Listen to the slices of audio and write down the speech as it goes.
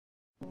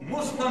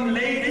Muslim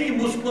lady,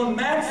 Muslim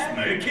man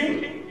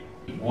smoking.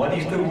 What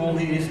is the rule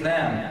in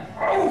Islam?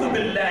 A'udhu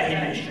billahi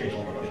minash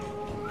shaitanir rajim.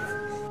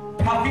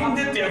 Puffing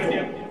the devil,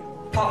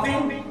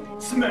 puffing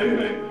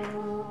smoke,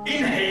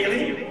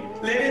 inhaling,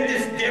 letting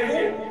this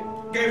devil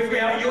go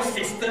throughout your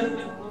system,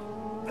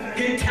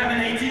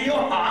 contaminating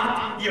your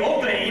heart,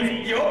 your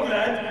veins, your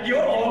blood,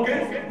 your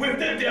organs with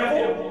the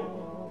devil.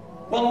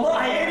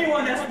 Wallahi,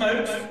 anyone that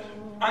smokes,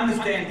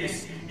 understand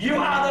this. You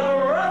are the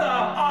brother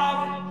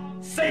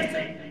of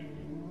Satan.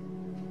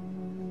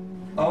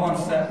 I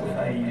once sat with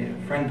a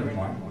friend of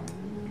mine,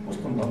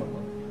 Muslim brother,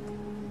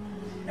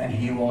 and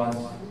he was,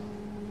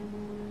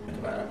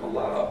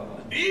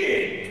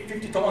 yeah,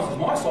 50 times as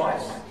my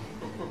size,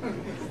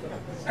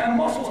 and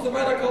muscles,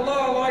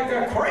 tabarakallah, like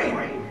a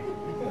crane.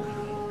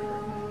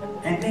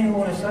 And then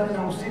all of a sudden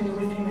I was sitting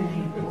with him and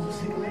he was a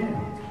single man.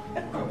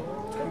 It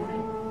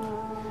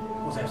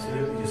was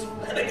absolutely just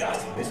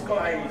flabbergasted. This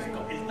guy, he's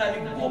got his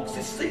name books,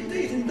 his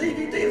CDs and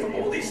DVDs of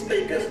all these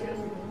speakers.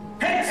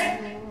 Hence,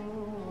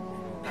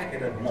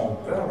 packet of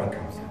Marlboro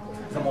comes out.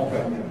 Is it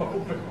Marlboro?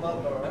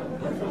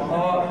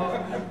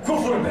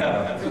 Kufr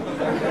bearer.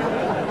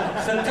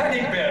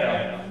 Satanic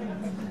bearer.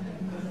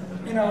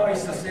 You know, I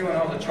used to see when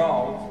I was a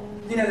child,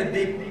 you know, the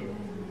big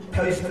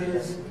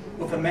posters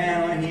with a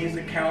man on here,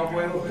 the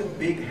cowboy with the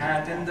big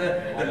hat and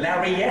the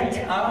lariat.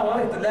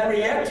 The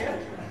lariat.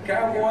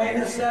 Cowboy in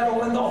the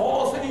saddle and the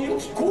horse, and he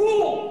looks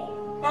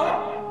cool.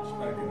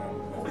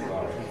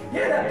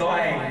 Yeah, that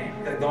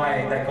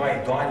guy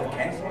died of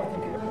cancer, I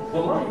think.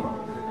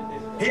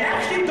 Well, he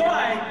actually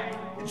died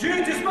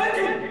due to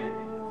smoking.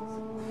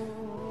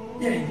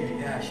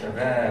 Yeah,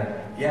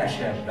 shabab, ya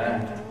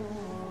shabab.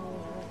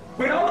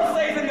 When Allah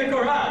says in the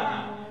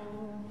Quran,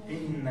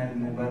 إِنَّ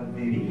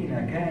الْمُبَذِّرِينَ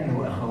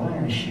كَانُوا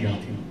أَخَوَانَ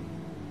الشَّيَاطِينِ.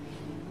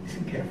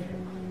 Listen carefully.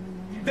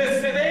 The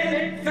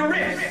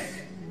spendthrifts,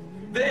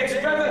 the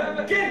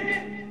extravagant,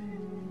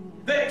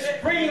 the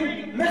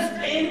extremist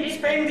in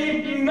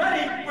spending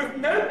money with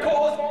no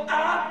cause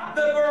are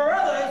the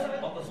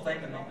brothers of the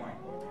statement, not mine.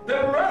 The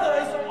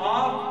brothers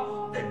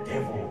of the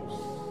devils.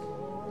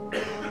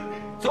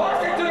 So I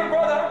said to the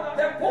brother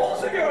that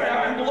pulls a cigarette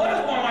out and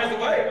blows my eyes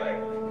away,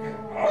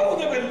 oh,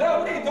 what are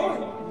you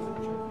doing?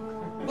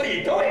 What are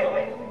you doing?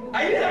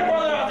 Are you the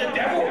brother of the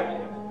devil?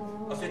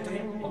 I said to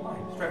him, oh,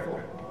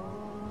 straightforward.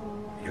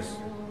 He goes,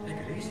 take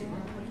it easy,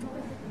 man.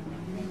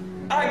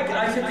 I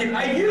said to him,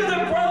 are you the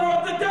brother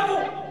of the devil?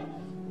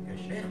 He goes,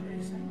 Sheikh, what are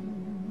you saying?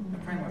 I'm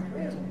praying my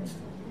prayers on this.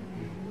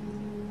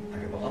 I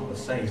go, well, Allah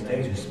says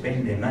those who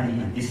spend their money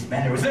in this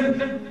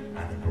mannerism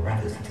are the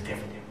brothers of the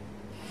devil.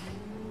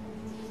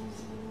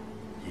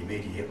 He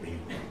immediately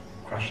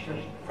crushed the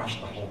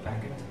whole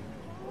packet.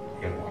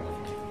 He goes, well,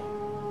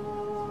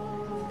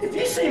 if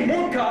you see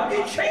munkar,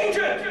 you change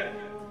it.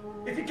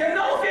 If you can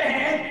off your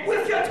hand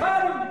with your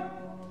tongue,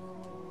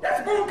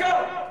 that's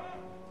munkar.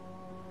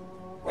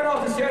 When I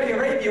was in Saudi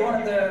Arabia, one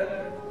of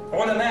the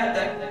ulama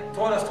that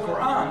taught us the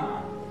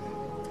Quran,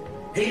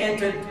 he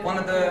entered one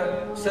of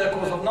the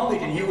circles of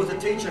knowledge, and he was a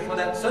teacher for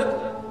that circle.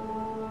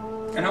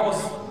 And I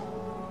was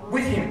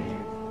with him.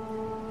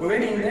 We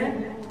went in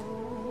there,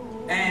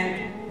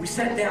 and we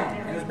sat down,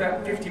 and there was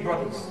about 50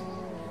 brothers.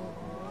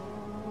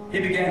 He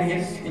began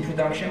his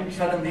introduction.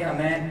 Suddenly a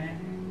man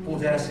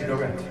pulls out a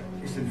cigarette.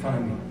 He's in front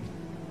of me.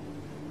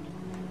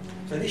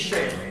 So this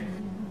shaykh,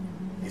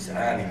 this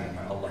alim,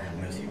 may Allah have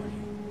mercy on him,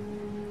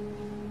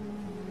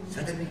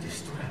 suddenly just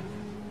stood up.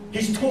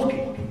 He's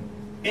talking,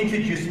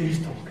 introducing his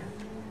talk.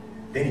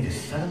 Then he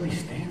just suddenly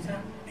stands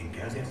up and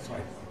goes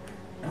outside.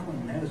 No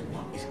one knows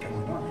what is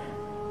going on.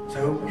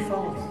 So we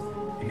followed him.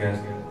 He goes,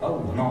 oh,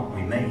 will not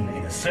remain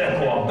in a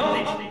circle of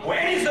knowledge, or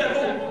any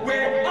circle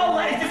where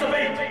Allah is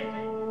disobeyed.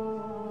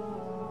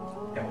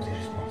 That was his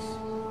response.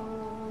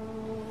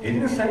 He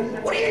didn't say,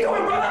 what are you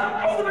doing, brother?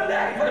 I was about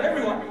that in front of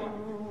everyone.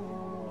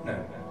 No.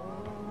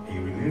 He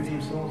removed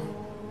himself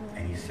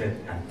and he said,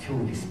 until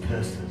this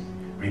person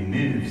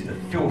removes the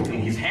filth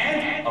in his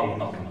hand, I will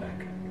not come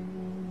back.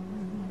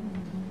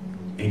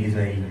 It is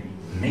a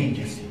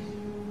major sin.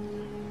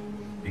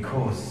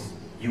 Because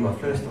you are,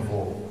 first of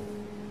all,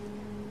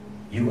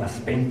 you are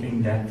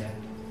spending that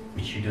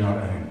which you do not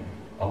own.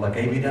 Allah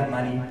gave you that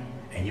money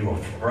and you are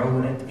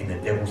throwing it in the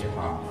devil's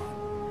path.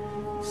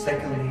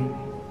 Secondly,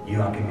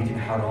 you are committing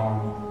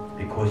haram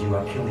because you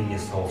are killing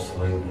yourself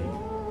slowly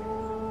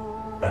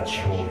but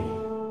surely.